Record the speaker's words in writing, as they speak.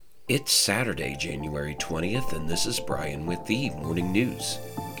It's Saturday, January 20th, and this is Brian with the Morning News.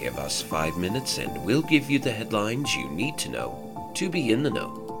 Give us 5 minutes and we'll give you the headlines you need to know to be in the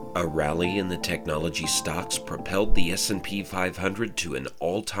know. A rally in the technology stocks propelled the S&P 500 to an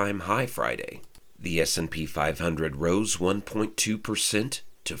all-time high Friday. The S&P 500 rose 1.2%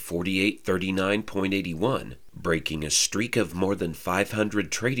 to 4839.81, breaking a streak of more than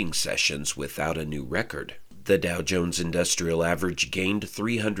 500 trading sessions without a new record. The Dow Jones Industrial Average gained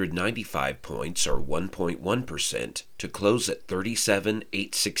 395 points, or 1.1%, to close at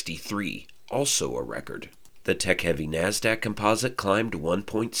 37,863, also a record. The tech-heavy Nasdaq Composite climbed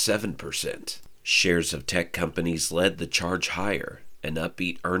 1.7%. Shares of tech companies led the charge higher. An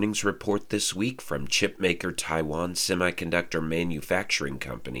upbeat earnings report this week from chipmaker Taiwan Semiconductor Manufacturing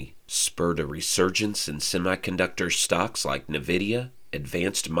Company spurred a resurgence in semiconductor stocks like Nvidia,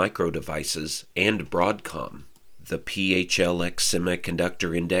 Advanced Micro Devices, and Broadcom. The PHLX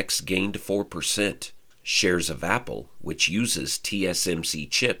Semiconductor Index gained 4%. Shares of Apple, which uses TSMC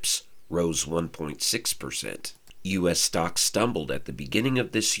chips, rose 1.6%. U.S. stocks stumbled at the beginning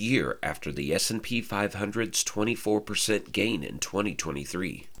of this year after the S&P 500's 24% gain in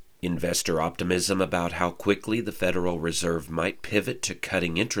 2023. Investor optimism about how quickly the Federal Reserve might pivot to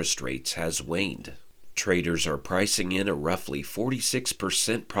cutting interest rates has waned. Traders are pricing in a roughly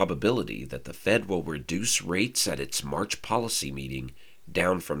 46% probability that the Fed will reduce rates at its March policy meeting,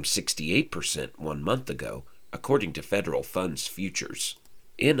 down from 68% 1 month ago, according to federal funds futures.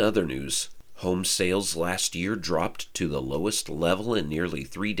 In other news, home sales last year dropped to the lowest level in nearly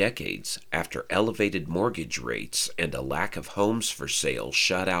 3 decades after elevated mortgage rates and a lack of homes for sale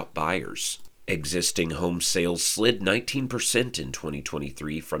shut out buyers. Existing home sales slid 19% in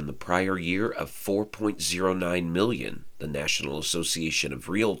 2023 from the prior year of 4.09 million, the National Association of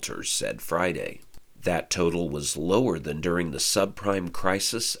Realtors said Friday. That total was lower than during the subprime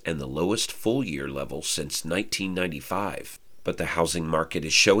crisis and the lowest full-year level since 1995. But the housing market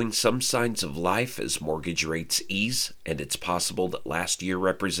is showing some signs of life as mortgage rates ease, and it's possible that last year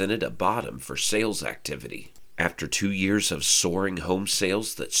represented a bottom for sales activity. After 2 years of soaring home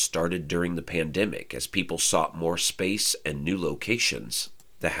sales that started during the pandemic as people sought more space and new locations,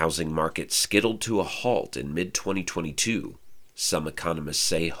 the housing market skittled to a halt in mid-2022. Some economists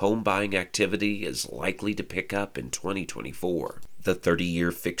say home buying activity is likely to pick up in 2024. The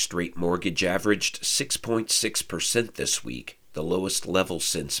 30-year fixed-rate mortgage averaged 6.6% this week, the lowest level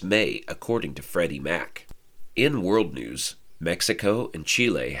since May, according to Freddie Mac. In world news, Mexico and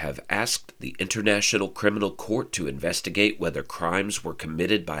Chile have asked the International Criminal Court to investigate whether crimes were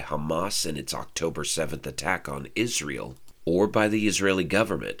committed by Hamas in its October 7th attack on Israel or by the Israeli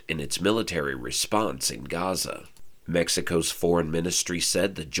government in its military response in Gaza. Mexico's foreign ministry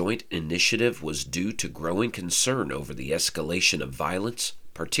said the joint initiative was due to growing concern over the escalation of violence,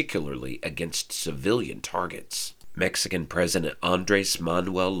 particularly against civilian targets. Mexican President Andrés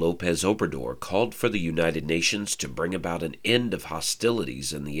Manuel López Obrador called for the United Nations to bring about an end of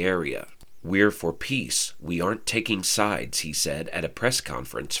hostilities in the area. "We're for peace. We aren't taking sides," he said at a press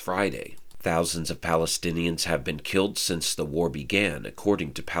conference Friday. Thousands of Palestinians have been killed since the war began,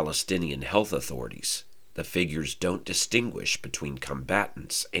 according to Palestinian health authorities. The figures don't distinguish between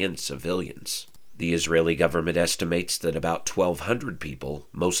combatants and civilians. The Israeli government estimates that about 1,200 people,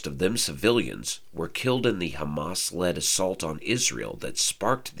 most of them civilians, were killed in the Hamas-led assault on Israel that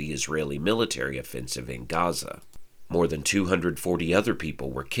sparked the Israeli military offensive in Gaza. More than 240 other people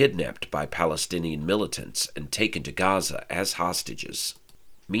were kidnapped by Palestinian militants and taken to Gaza as hostages.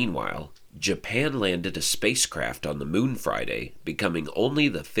 Meanwhile, Japan landed a spacecraft on the moon Friday, becoming only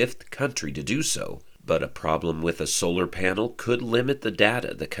the 5th country to do so, but a problem with a solar panel could limit the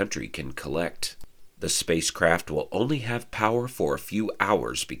data the country can collect. The spacecraft will only have power for a few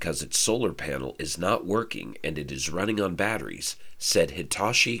hours because its solar panel is not working and it is running on batteries, said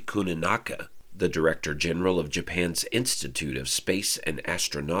Hitoshi Kunanaka, the Director General of Japan's Institute of Space and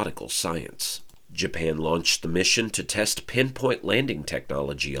Astronautical Science. Japan launched the mission to test pinpoint landing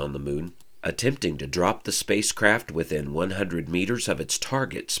technology on the moon, attempting to drop the spacecraft within 100 meters of its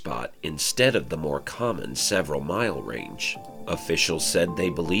target spot instead of the more common several-mile range. Officials said they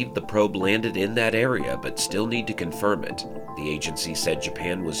believed the probe landed in that area but still need to confirm it. The agency said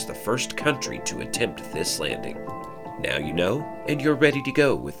Japan was the first country to attempt this landing. Now you know, and you're ready to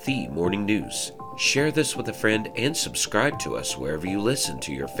go with the Morning News. Share this with a friend and subscribe to us wherever you listen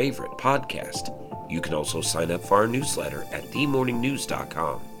to your favorite podcast. You can also sign up for our newsletter at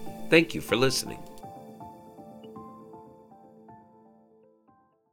themorningnews.com. Thank you for listening.